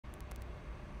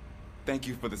Thank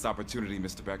you for this opportunity,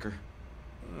 Mr. Becker.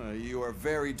 You are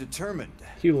very determined.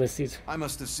 Ulysses. I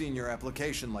must have seen your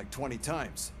application like 20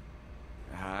 times.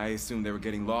 I assumed they were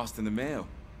getting lost in the mail.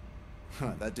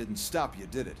 That didn't stop you,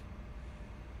 did it?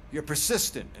 You're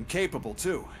persistent and capable,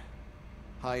 too.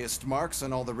 Highest marks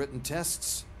on all the written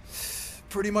tests.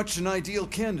 Pretty much an ideal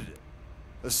candidate.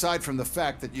 Aside from the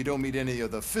fact that you don't meet any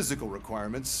of the physical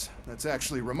requirements, that's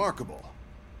actually remarkable.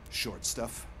 Short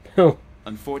stuff. Oh.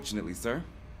 Unfortunately, sir.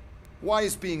 Why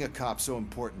is being a cop so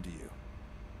important to you?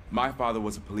 My father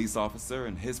was a police officer,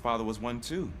 and his father was one,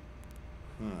 too.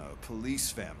 Police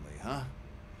family, huh?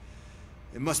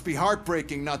 It must be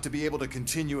heartbreaking not to be able to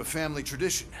continue a family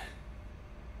tradition.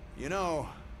 You know,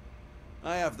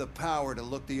 I have the power to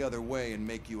look the other way and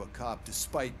make you a cop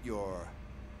despite your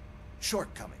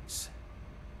shortcomings.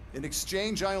 In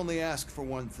exchange, I only ask for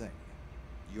one thing.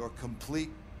 Your complete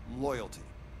loyalty.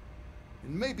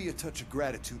 And maybe a touch of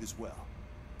gratitude as well.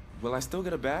 Will I still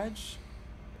get a badge?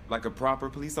 Like a proper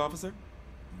police officer?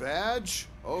 Badge?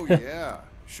 Oh yeah,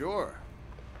 sure.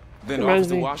 Then Reminds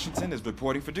Officer me- Washington is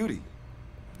reporting for duty.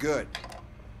 Good.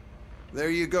 There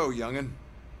you go, young'un.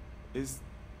 Is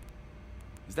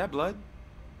that blood?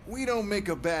 We don't make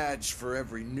a badge for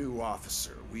every new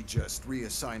officer. We just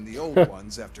reassign the old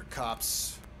ones after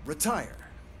cops retire.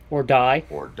 Or die.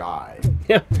 Or die.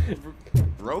 Yeah.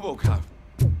 RoboCop.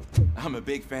 I'm a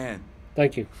big fan.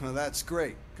 Thank you. Well, that's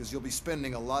great, because you'll be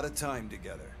spending a lot of time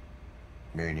together.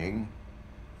 Meaning?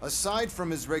 Aside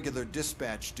from his regular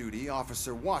dispatch duty,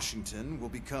 Officer Washington will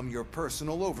become your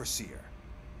personal overseer.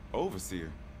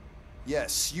 Overseer.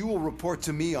 Yes, you will report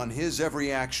to me on his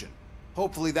every action.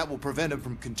 Hopefully that will prevent him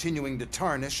from continuing to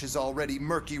tarnish his already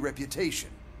murky reputation.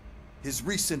 His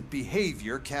recent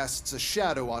behavior casts a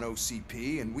shadow on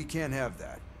OCP, and we can't have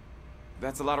that.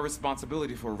 That's a lot of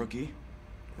responsibility for a rookie.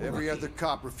 Every other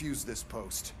cop refused this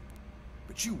post.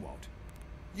 But you won't.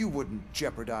 You wouldn't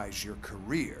jeopardize your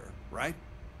career, right?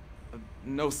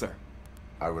 No, sir.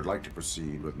 I would like to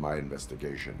proceed with my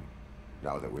investigation,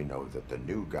 now that we know that the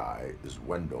new guy is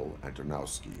Wendell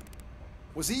Antonowski.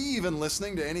 Was he even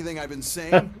listening to anything I've been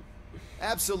saying?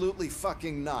 Absolutely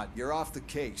fucking not. You're off the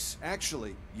case.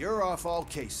 Actually, you're off all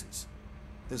cases.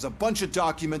 There's a bunch of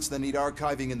documents that need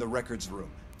archiving in the records room.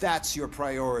 That's your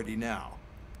priority now.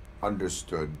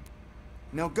 Understood.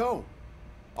 Now go.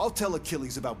 I'll tell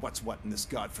Achilles about what's what in this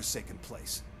godforsaken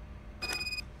place.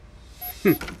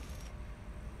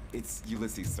 It's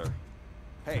Ulysses, sir.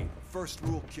 Hey, first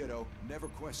rule, kiddo, never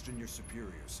question your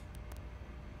superiors.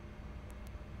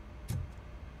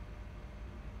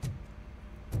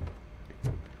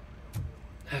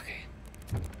 Okay.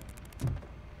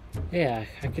 Yeah,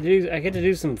 I get to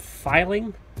do some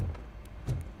filing.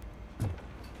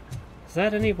 Is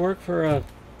that any work for a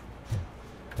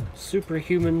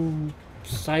superhuman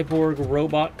cyborg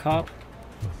robot cop?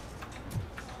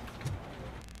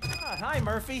 Hi,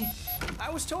 Murphy. I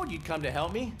was told you'd come to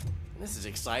help me. This is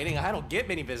exciting. I don't get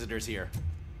many visitors here.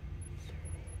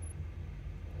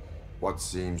 What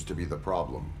seems to be the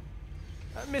problem?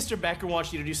 Mr. Becker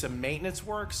wants you to do some maintenance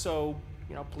work, so,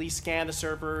 please scan the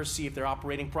servers, see if they're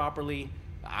operating properly.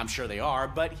 I'm sure they are,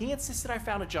 but he insisted I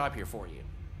found a job here for you.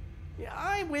 Yeah,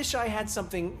 I wish I had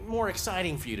something more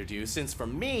exciting for you to do, since for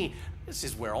me, this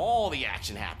is where all the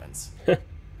action happens.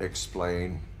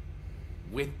 Explain.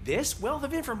 With this wealth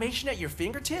of information at your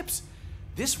fingertips,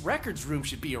 this records room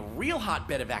should be a real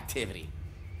hotbed of activity.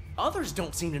 Others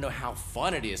don't seem to know how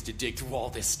fun it is to dig through all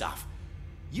this stuff.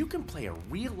 You can play a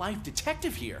real-life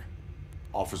detective here.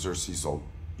 Officer Cecil,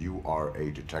 you are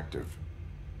a detective.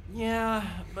 Yeah,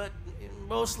 but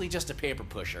mostly just a paper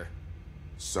pusher.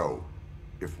 So,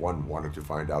 if one wanted to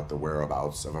find out the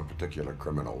whereabouts of a particular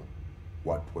criminal,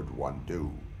 what would one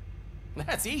do?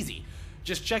 That's easy.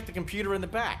 Just check the computer in the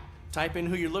back. Type in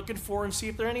who you're looking for and see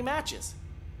if there are any matches.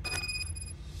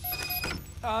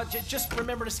 Just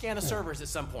remember to scan the servers at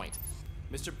some point.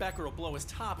 Mr. Becker will blow his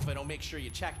top if I don't make sure you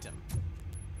checked him.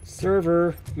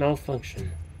 Server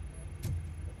malfunction.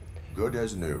 Good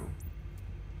as new.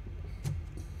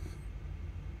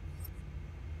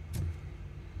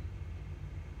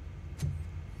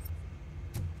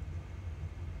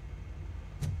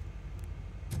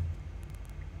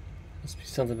 Must be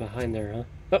something behind there,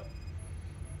 huh? Oh.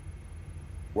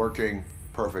 Working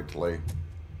perfectly.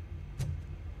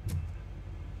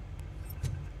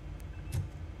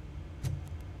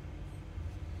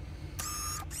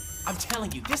 I'm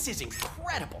telling you, this is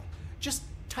incredible. Just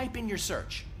type in your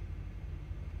search.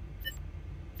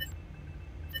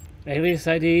 Alias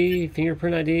ID,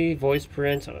 fingerprint ID, voice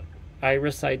print,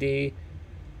 iris ID,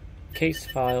 case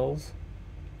files.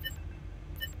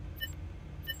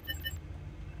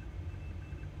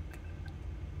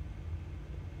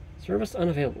 Service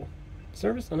unavailable.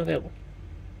 Service unavailable.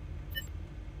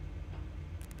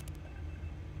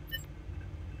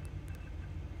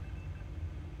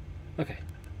 Okay.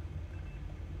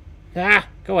 Ah!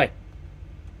 Go away.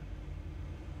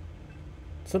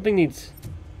 Something needs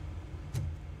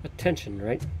attention,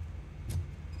 right?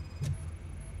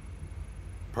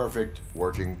 Perfect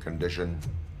working condition.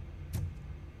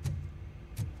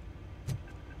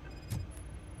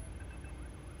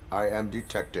 I am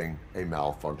detecting a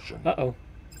malfunction. Uh-oh.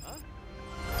 Doesn't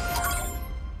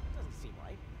seem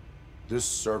right. This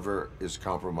server is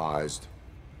compromised.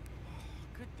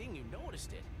 Good thing you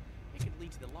noticed it. It could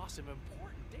lead to the loss of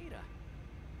important data.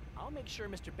 I'll make sure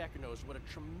Mr. Becker knows what a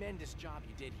tremendous job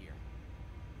you did here.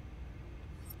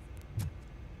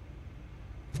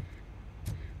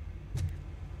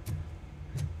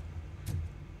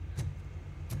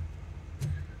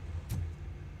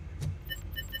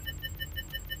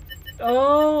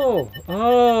 Oh,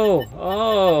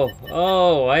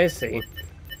 I see.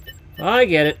 I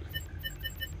get it.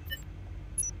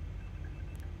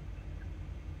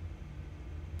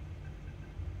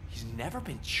 He's never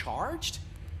been charged?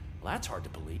 Well, that's hard to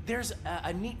believe. There's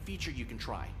a neat feature you can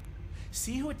try.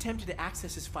 See who attempted to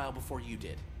access his file before you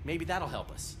did. Maybe that'll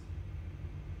help us.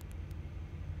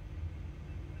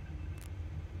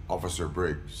 Officer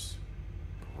Briggs.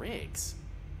 Briggs?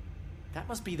 That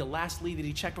must be the last lead that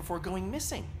he checked before going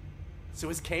missing. So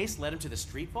his case led him to the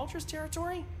Street Vultures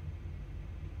territory?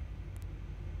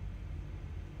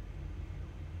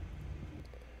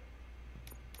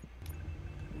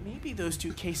 Maybe those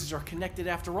two cases are connected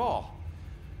after all.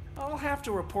 I'll have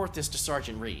to report this to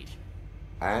Sergeant Reed.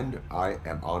 And I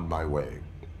am on my way.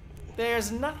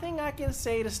 There's nothing I can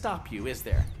say to stop you, is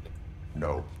there?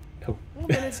 No. Oh. Well,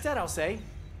 then instead I'll say,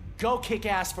 go kick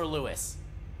ass for Lewis.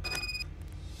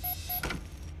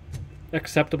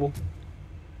 Acceptable.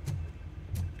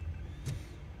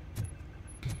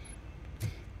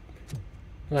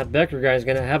 That Becker guy's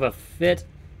gonna have a fit.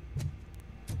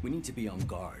 We need to be on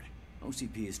guard.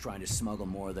 OCP is trying to smuggle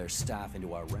more of their staff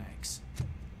into our ranks.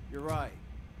 You're right.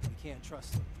 We can't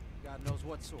trust them. God knows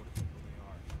what sort of people they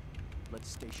are. Let's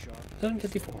stay sharp.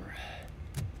 7:54.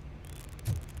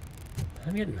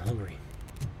 I'm getting hungry.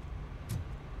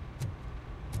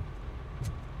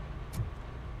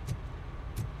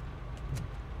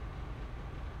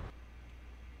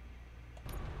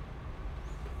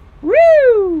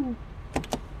 Woo!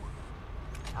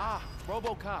 Ah,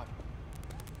 RoboCop. I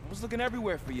was looking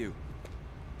everywhere for you.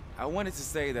 I wanted to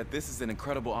say that this is an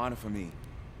incredible honor for me.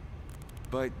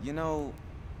 But, you know,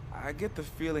 I get the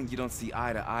feeling you don't see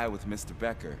eye to eye with Mr.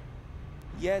 Becker.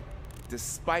 Yet,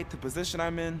 despite the position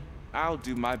I'm in, I'll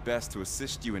do my best to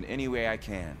assist you in any way I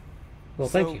can. Well,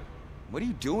 thank you. What are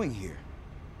you doing here?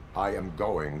 I am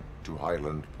going to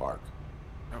Highland Park.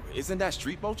 Isn't that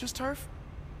Street Vultures turf?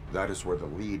 That is where the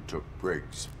lead took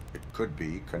Briggs. It could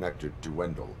be connected to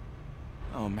Wendell.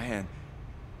 Oh, man.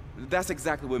 That's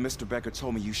exactly what Mr. Becker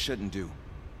told me you shouldn't do.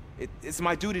 It's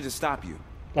my duty to stop you.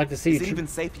 Like to see Is it you. even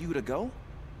safe for you to go?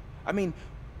 I mean,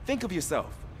 think of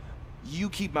yourself. You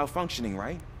keep malfunctioning,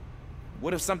 right?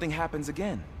 What if something happens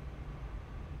again?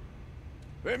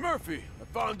 Hey, Murphy, I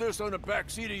found this on the back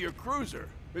seat of your cruiser.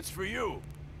 It's for you.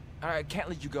 I can't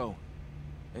let you go.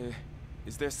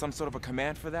 Is there some sort of a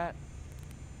command for that?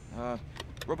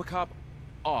 RoboCop,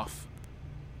 off.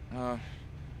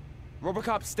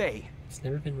 RoboCop, stay. It's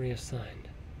never been reassigned.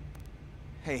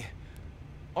 Hey,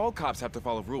 all cops have to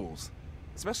follow rules.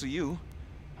 Especially you.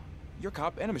 You're a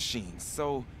cop and a machine,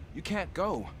 so you can't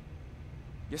go.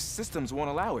 Your systems won't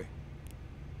allow it.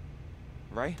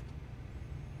 Right?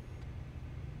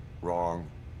 Wrong.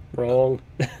 Wrong.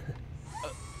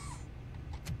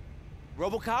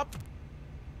 RoboCop?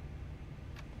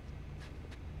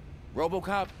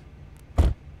 RoboCop?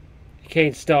 You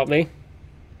can't stop me.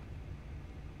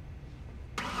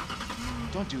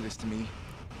 Don't do this to me.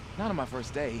 Not on my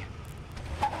first day.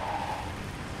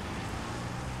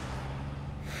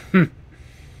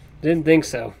 Didn't think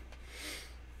so.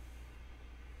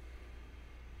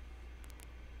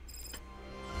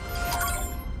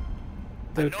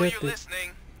 I know you're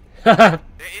listening. There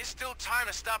is still time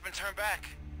to stop and turn back.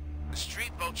 The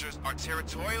Street Vultures are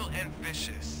territorial and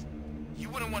vicious. You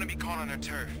wouldn't want to be caught on their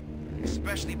turf,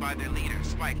 especially by their leader,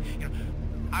 Spike. You know,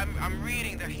 I'm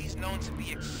reading that he's known to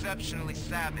be exceptionally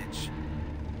savage.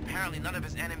 Apparently, none of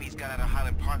his enemies got out of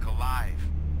Highland Park alive.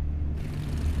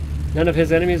 None of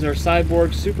his enemies are cyborg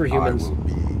I superhumans. will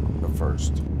be the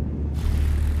first.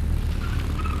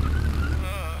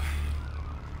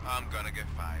 I'm gonna get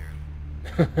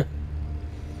fired.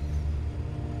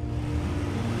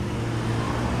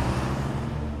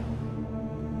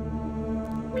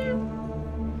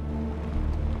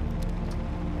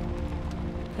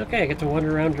 Okay, I get to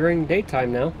wander around during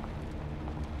daytime now.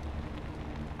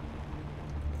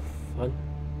 Fun.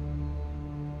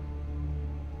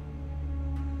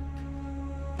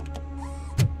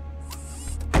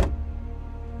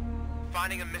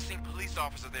 Finding a missing police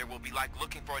officer there will be like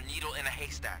looking for a needle in a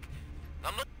haystack.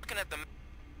 I'm looking at the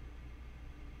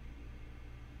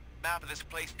map of this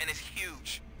place, and it's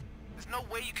huge. There's no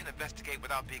way you can investigate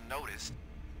without being noticed.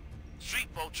 Street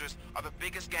Vultures are the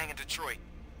biggest gang in Detroit.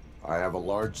 I have a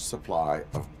large supply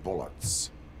of bullets.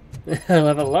 I'll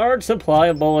have a large supply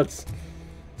of bullets.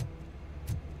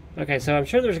 Okay, so I'm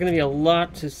sure there's going to be a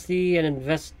lot to see and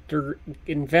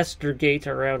investigate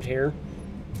around here.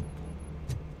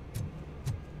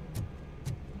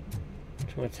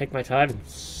 Just want to take my time and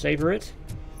savor it.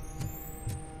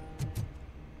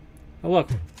 Oh look,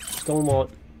 stolen wallet.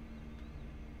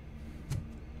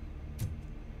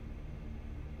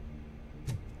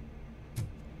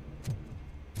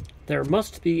 There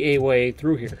must be a way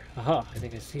through here. Aha, I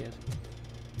think I see it.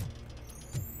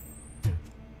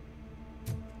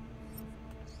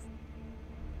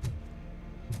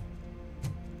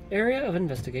 Area of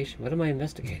investigation. What am I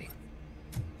investigating?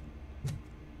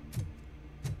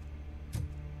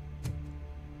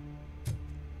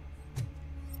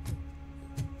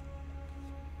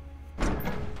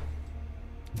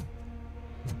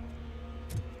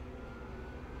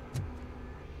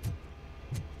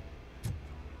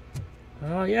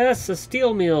 Ah, yes, a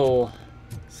steel mill.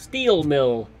 Steel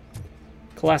mill.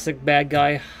 Classic bad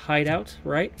guy hideout,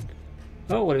 right?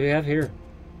 Oh, what do we have here?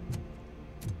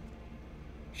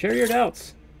 Share your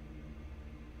doubts.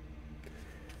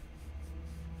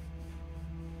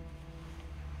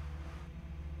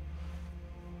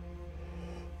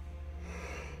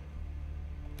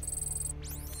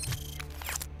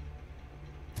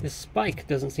 This Spike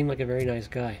doesn't seem like a very nice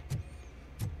guy.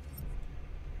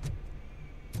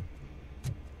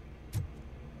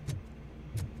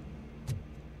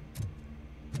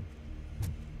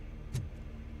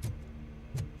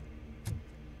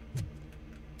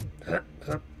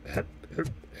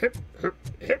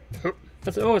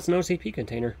 Oh, it's an OCP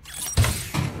container.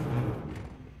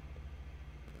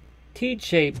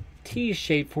 T-shape,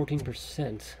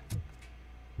 14%.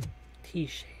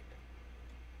 T-shape.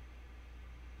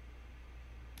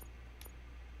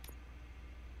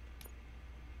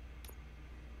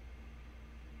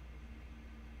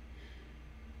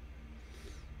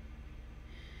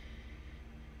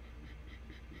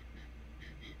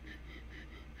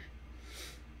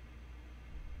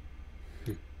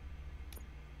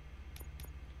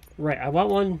 Right, I want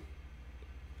one.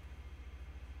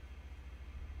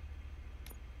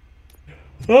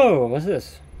 Oh, what's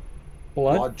this?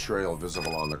 Blood? Blood trail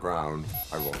visible on the ground.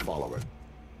 I will follow it.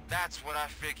 That's what I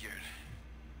figured.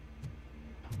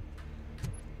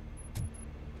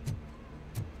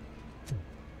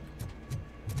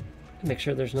 Make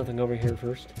sure there's nothing over here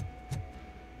first.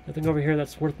 Nothing over here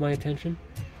that's worth my attention.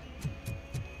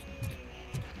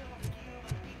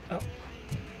 Oh.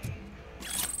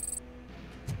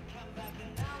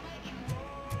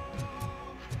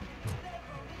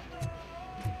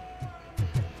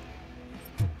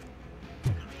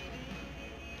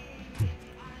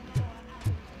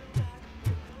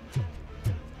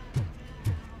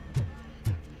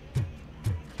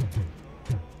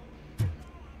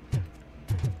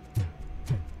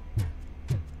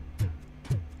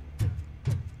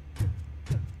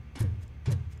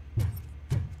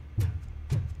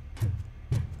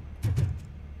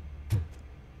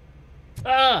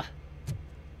 Ah!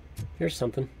 Here's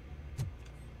something.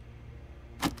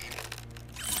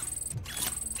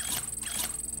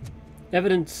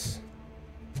 Evidence.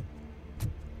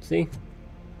 See?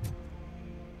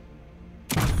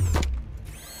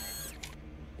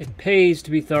 It pays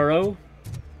to be thorough.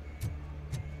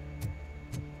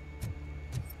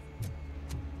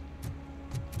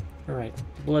 Alright,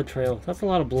 blood trail. That's a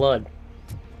lot of blood.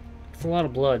 That's a lot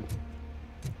of blood.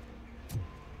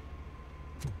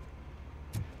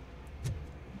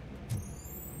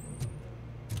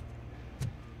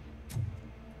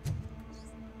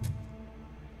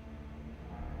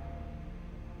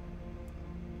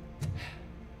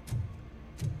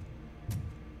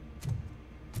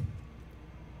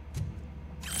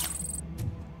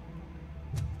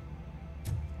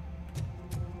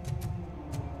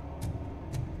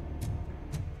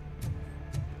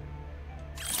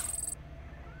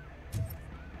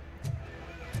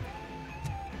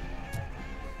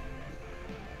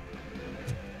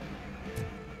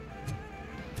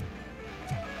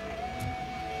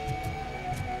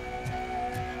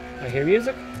 I hear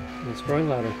music, and it's growing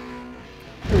louder.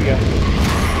 Here we go.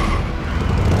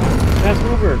 Fast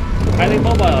mover. Highly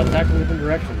mobile, attack from different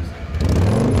directions.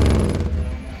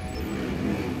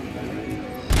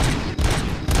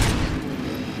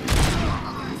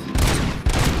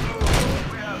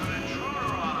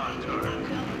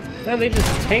 Man, they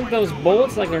just tank those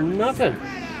bullets like they're nothing.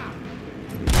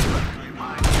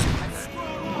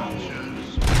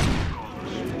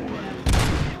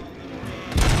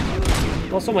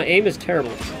 Also, my aim is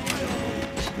terrible.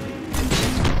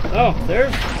 Oh,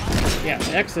 there's... Yeah,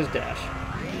 X is dash.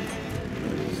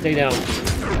 Stay down.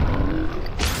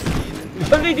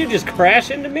 What did he do, just crash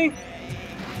into me?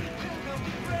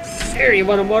 Here, you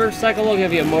want a motorcycle? I'll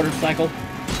give you a motorcycle.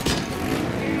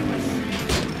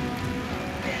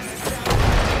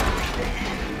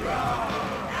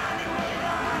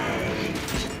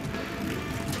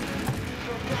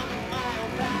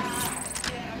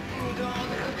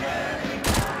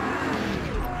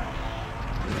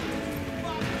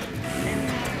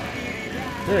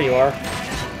 There you are.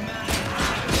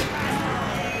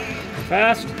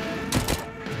 Fast.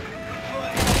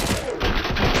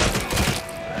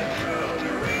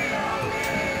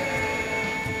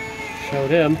 Showed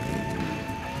him.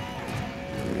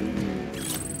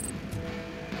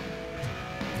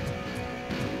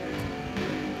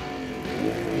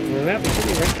 The map is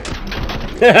sitting right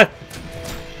there.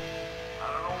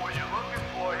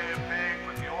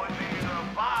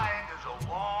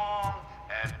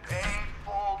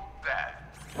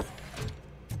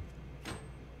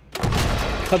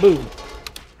 Kaboom.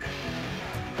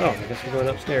 Oh, I guess we're going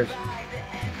upstairs.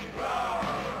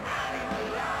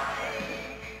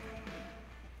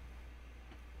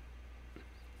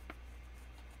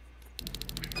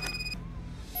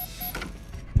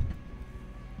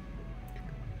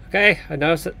 Okay, I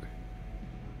noticed it.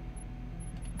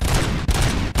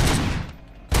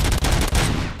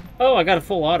 Oh, I got a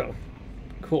full auto.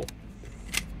 Cool.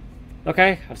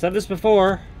 Okay, I've said this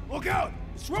before. Look out!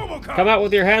 It's RoboCop! Come out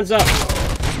with your hands up.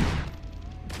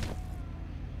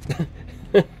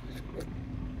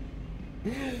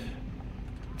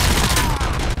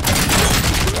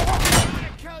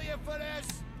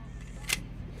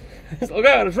 Look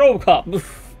out, it's RoboCop.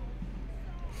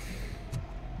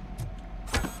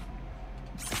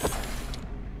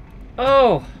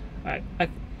 Oh, I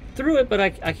threw it, but I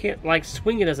can't like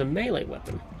swing it as a melee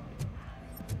weapon.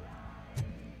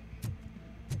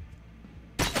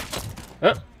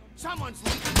 Huh? Someone's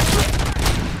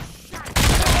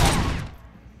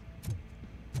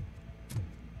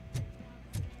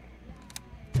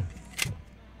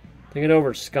Think it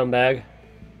over, scumbag.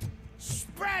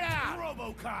 spread out!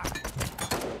 RoboCop!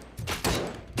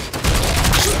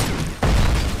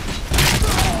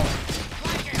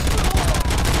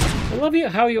 I love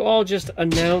how you all just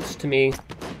announced to me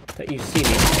that you see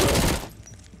me.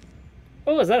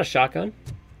 Oh, is that a shotgun?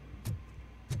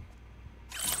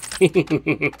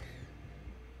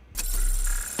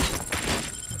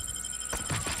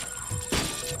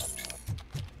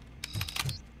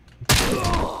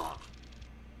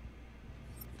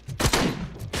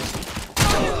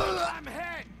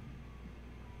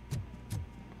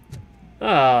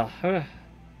 Ah, oh,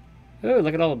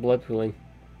 look at all the blood pooling.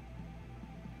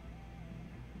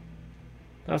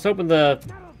 I was hoping the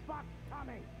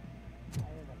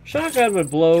shotgun would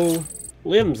blow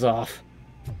limbs off.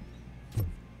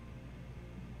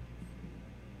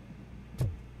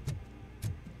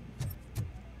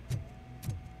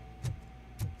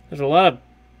 There's a lot of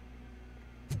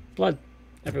blood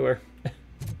everywhere.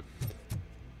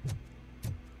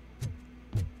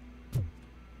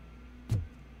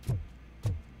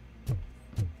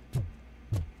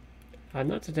 I'm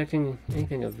not detecting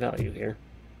anything of value here.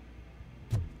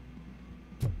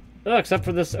 Oh, except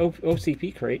for this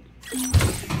OCP crate.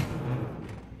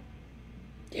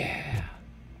 Yeah.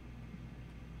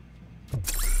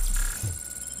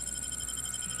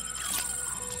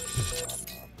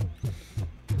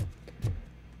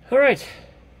 All right.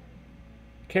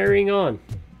 Carrying on.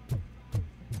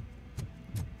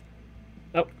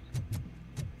 Oh.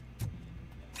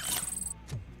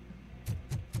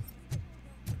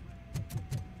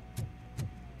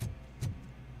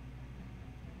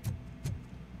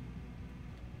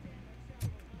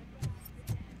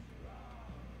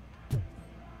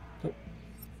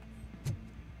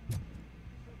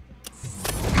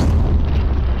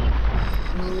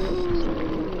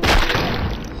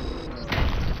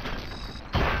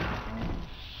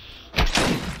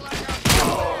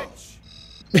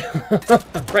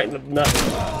 Right in the nuts.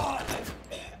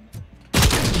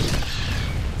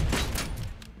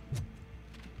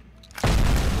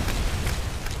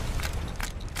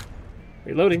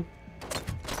 Reloading.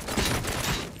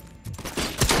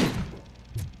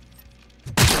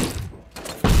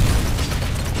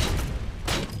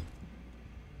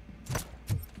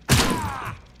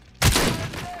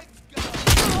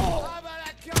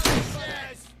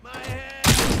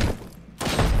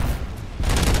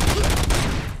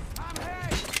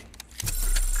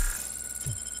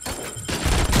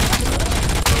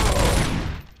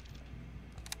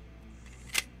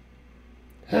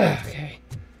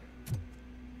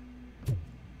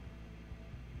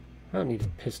 need a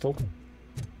pistol.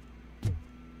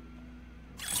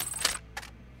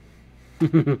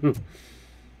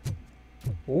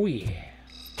 Oh yeah.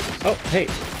 Oh, hey.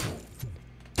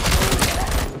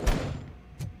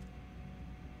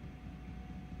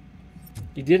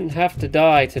 You didn't have to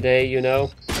die today, you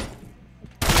know.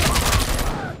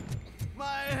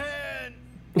 My hand!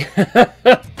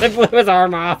 They blew his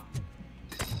arm off.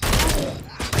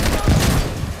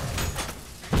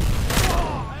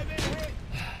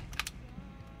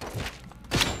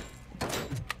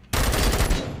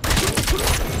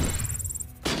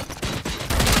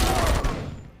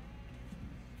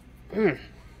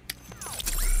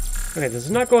 Okay, this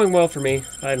is not going well for me.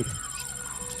 I've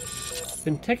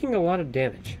been taking a lot of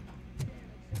damage.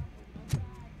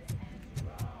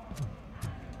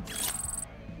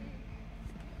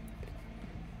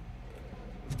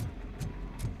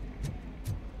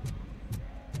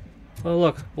 Oh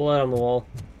look, blood on the wall.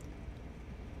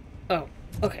 Oh,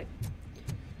 okay.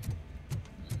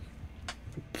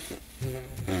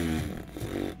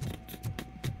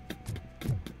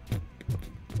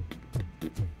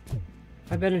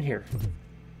 I've been in here.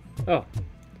 Oh.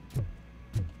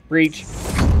 Breach.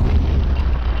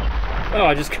 Oh,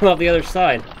 I just come out the other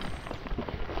side.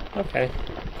 Okay,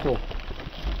 cool.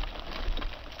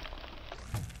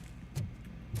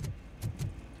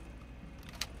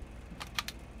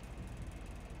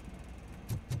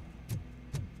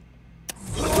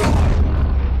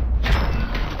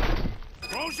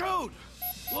 Don't shoot!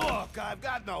 Look, I've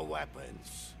got no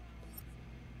weapons.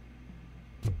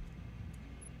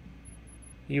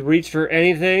 You reach for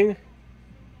anything,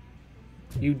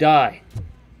 you die.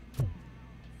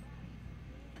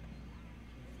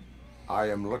 I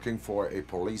am looking for a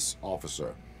police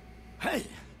officer. Hey,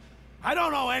 I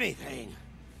don't know anything.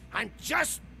 I'm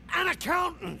just an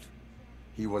accountant.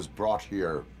 He was brought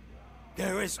here.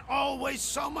 There is always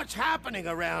so much happening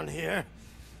around here.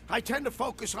 I tend to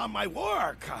focus on my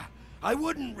work. I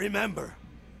wouldn't remember.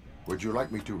 Would you like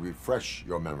me to refresh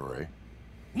your memory?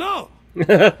 No!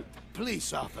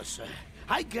 Police officer,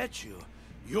 I get you.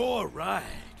 You're right.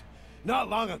 Not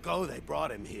long ago they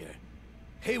brought him here.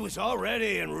 He was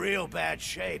already in real bad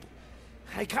shape.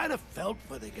 I kind of felt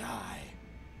for the guy.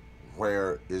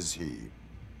 Where is he?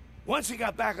 Once he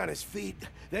got back on his feet,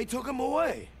 they took him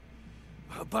away.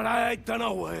 But I don't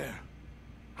know where.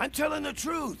 I'm telling the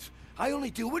truth. I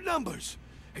only deal with numbers.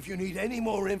 If you need any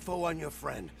more info on your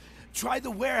friend, try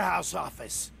the warehouse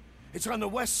office. It's on the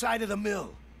west side of the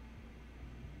mill.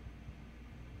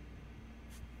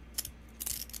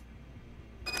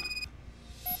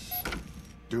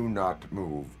 Do not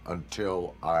move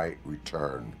until I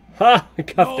return. Ha! I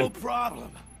cuffed No him.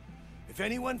 problem. If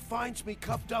anyone finds me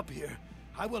cuffed up here,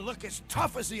 I will look as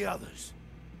tough as the others.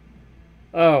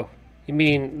 Oh, you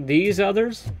mean these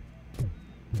others?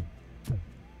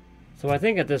 So I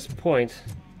think at this point...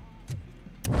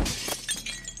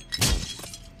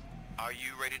 Are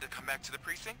you ready to come back to the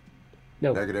precinct?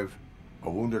 No. Negative. A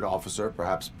wounded officer,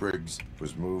 perhaps Briggs,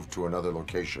 was moved to another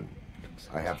location.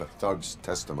 I have a thug's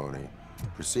testimony.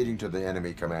 Proceeding to the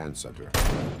enemy command center.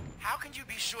 How can you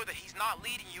be sure that he's not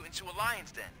leading you into a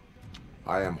lion's den?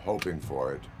 I am hoping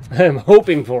for it. I'm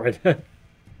hoping for it.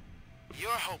 You're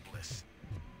hopeless.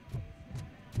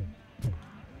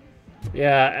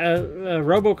 Yeah,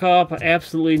 RoboCop,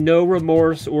 absolutely no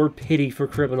remorse or pity for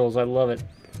criminals. I love it.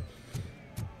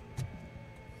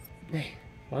 Hey,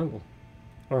 flammable.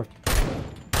 Or...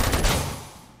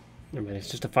 never mind, it's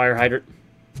just a fire hydrant.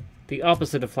 The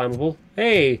opposite of flammable.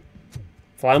 Hey!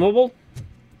 Flammable?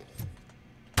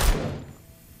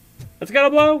 Let's go,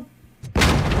 blow!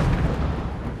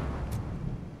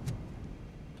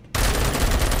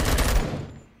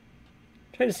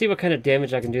 Trying to see what kind of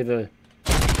damage I can do to the...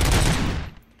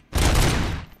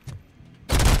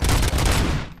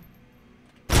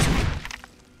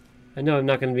 I know I'm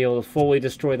not going to be able to fully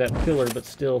destroy that pillar, but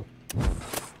still.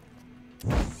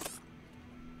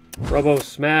 Robo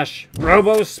smash!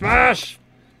 Robo smash!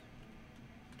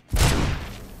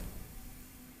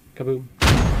 Kaboom.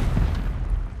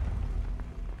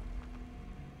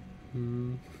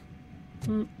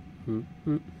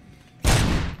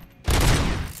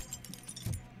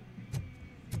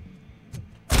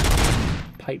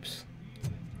 Pipes.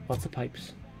 Lots of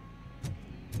pipes.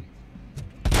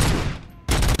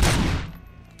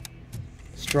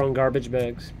 Strong garbage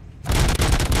bags.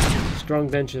 Strong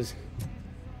benches.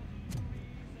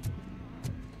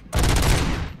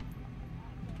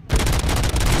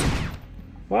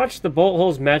 Watch the bolt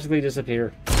holes magically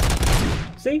disappear.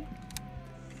 See?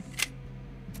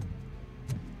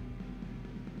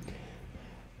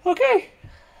 Okay.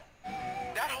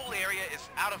 That whole area is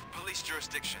out of police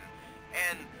jurisdiction.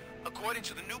 And According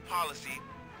to the new policy,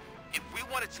 if we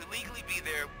wanted to legally be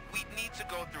there, we'd need to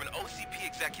go through an OCP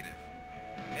executive.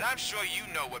 And I'm sure you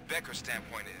know what Becker's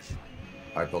standpoint is.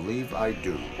 I believe I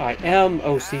do. I am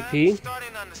OCP. I'm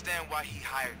starting to understand why he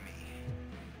hired me.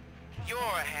 You're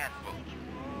a handful.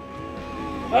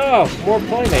 Oh, more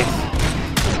playmates.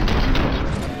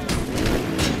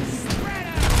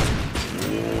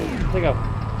 There you go.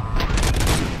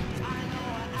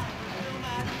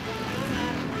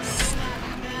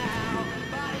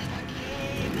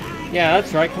 Yeah,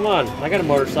 that's right. Come on. I got a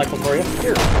motorcycle for you.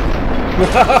 Here.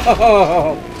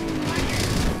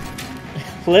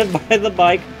 Live by the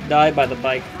bike, die by the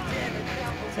bike.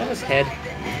 Is that his head?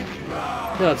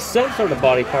 No, it's some sort of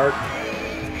body part.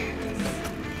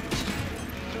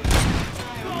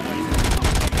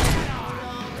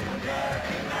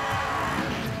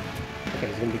 Okay,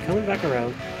 he's gonna be coming back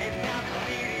around.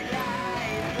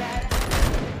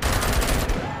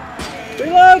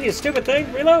 Reload, you stupid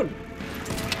thing! Reload!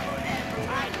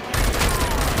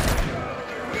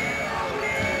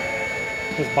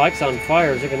 His bike's on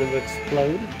fire. Is it going to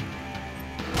explode?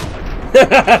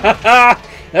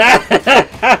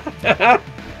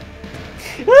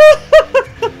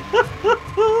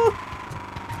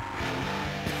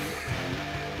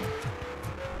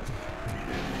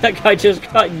 That guy just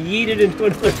got yeeted into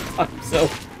another time zone.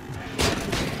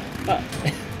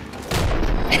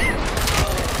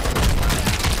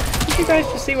 Did you guys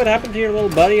just see what happened to your little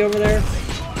buddy over there?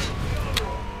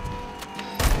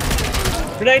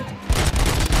 Grenade!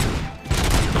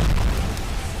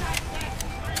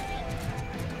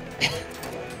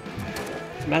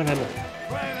 I'm out of ammo.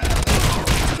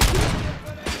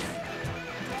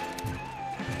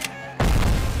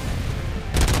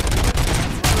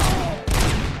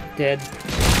 Dead.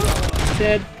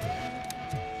 Dead.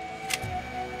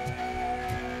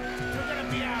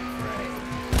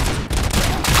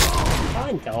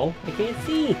 Fine, though. I can't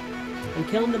see. I'm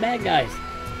killing the bad guys.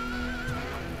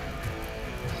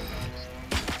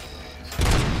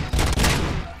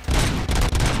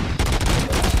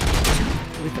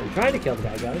 At least I'm trying to kill the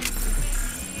bad guys.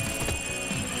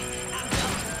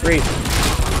 Breathe.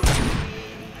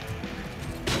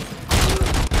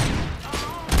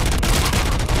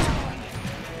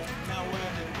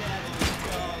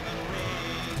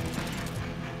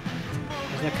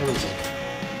 Where's that coming from?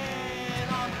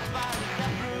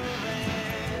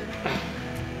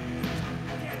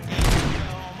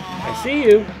 I see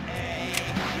you.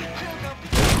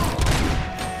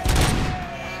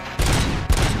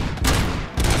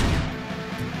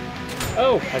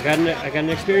 Oh, I got an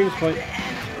experience point.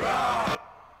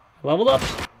 Leveled up.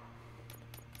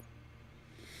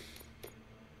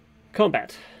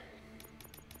 Combat.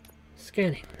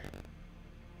 Scanning.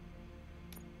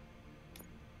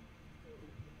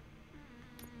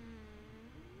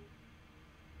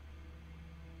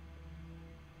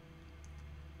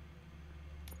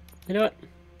 You know what?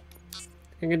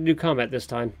 I'm gonna do combat this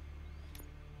time.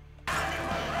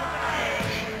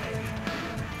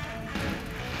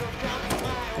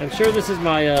 I'm sure this is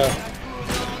my,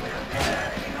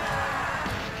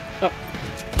 Oh.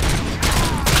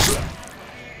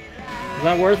 Is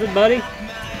that worth it, buddy?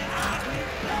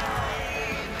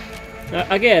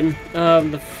 Again,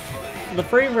 the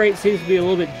frame rate seems to be a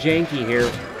little bit janky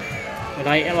here. And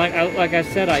like I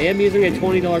said, I am using a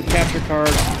 $20 capture card.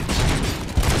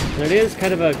 And it is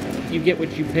kind of a you get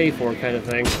what you pay for kind of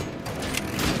thing.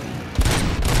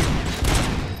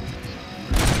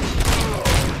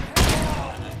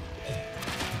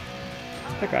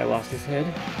 That guy lost his head.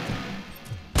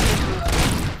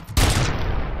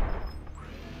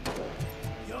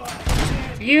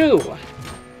 You! Try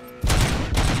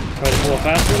to pull a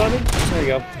fast one on me? There you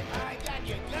go.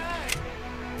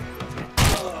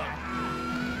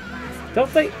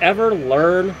 Don't they ever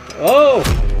learn? Oh!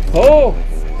 Oh!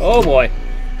 Oh boy.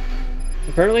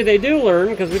 Apparently they do learn,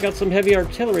 because we got some heavy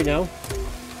artillery now.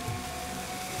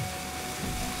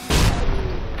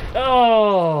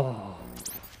 Oh!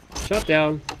 Shut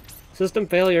down. System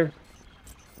failure.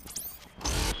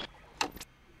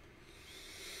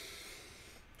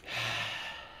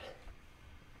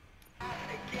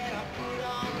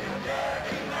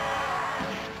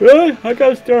 Really? I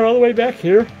gotta start all the way back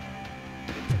here.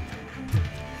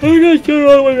 I gotta start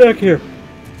all the way back here.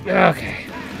 Okay.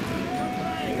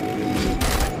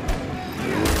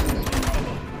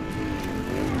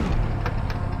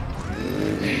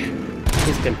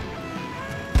 System.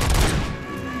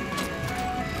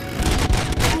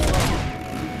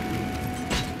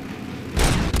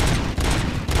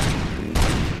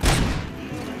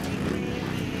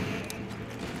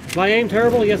 Is my aim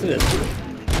terrible? Yes, it is.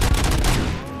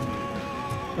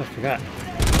 Oh, I forgot.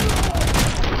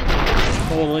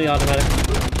 fully automatic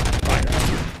fire.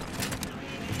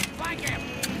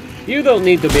 You don't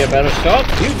need to be a better shot.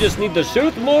 You just need to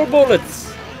shoot more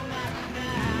bullets.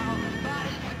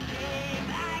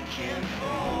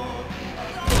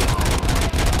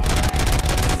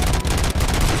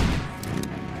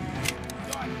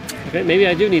 Okay, maybe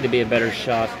I do need to be a better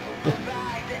shot.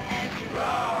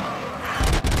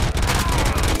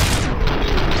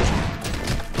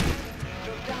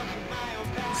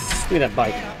 Give me that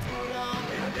bike.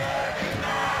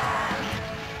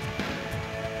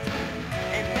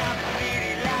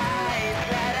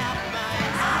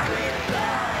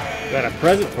 Got a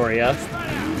present for you.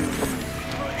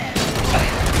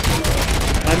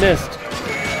 I missed.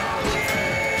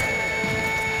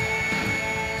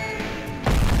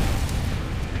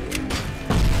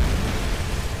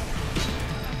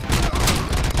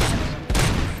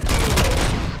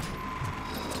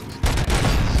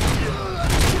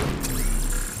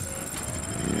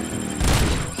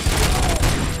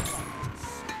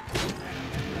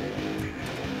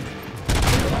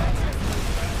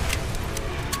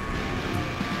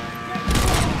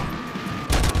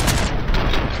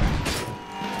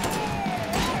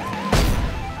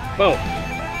 Whoa.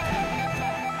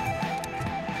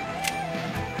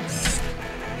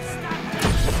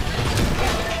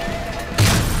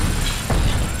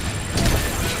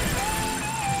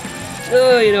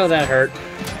 Oh, you know that hurt.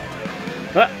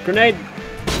 Ah, grenade.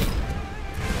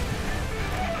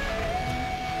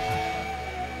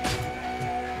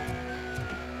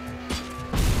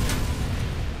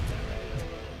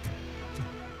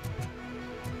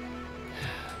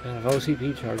 I have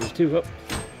OCP charges too. Oh.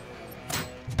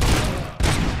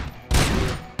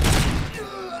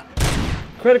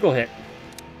 Critical hit.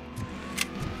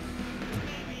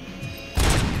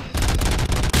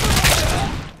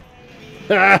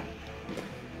 Ah!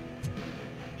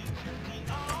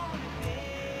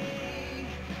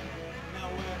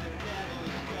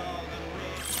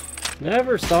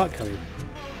 Never saw it coming.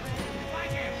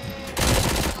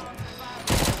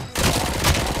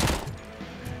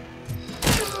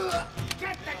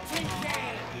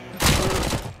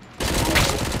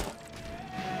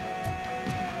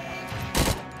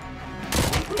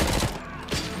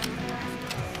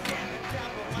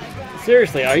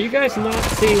 Seriously, are you guys not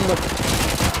seeing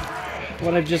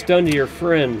what I've just done to your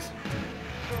friends?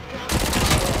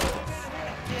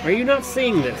 Are you not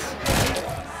seeing this?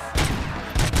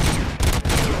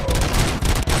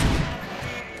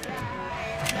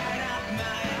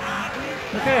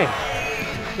 Okay.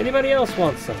 Anybody else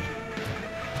want some?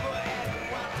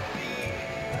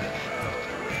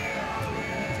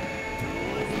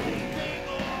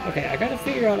 Okay, I gotta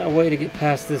figure out a way to get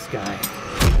past this guy.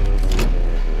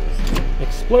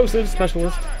 Explosive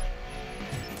specialist.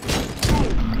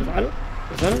 I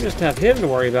don't just have him to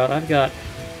worry about. I've got.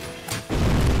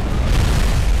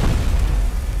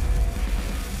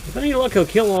 If any luck, he'll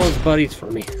kill all his buddies for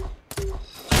me.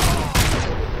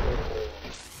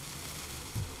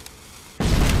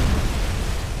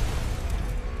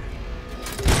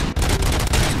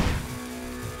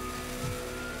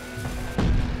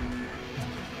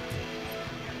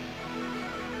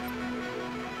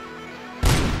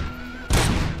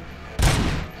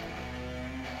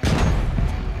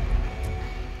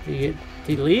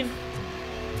 Did he leave?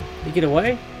 Did he get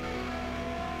away?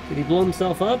 Did he blow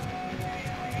himself up?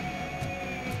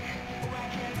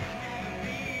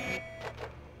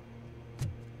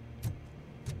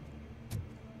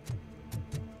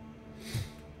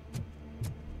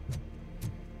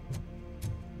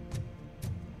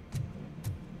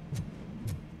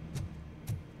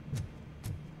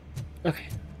 Okay.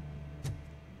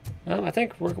 I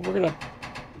think we're gonna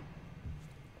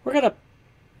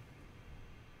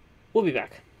we'll be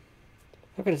back.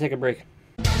 I'm gonna take a break.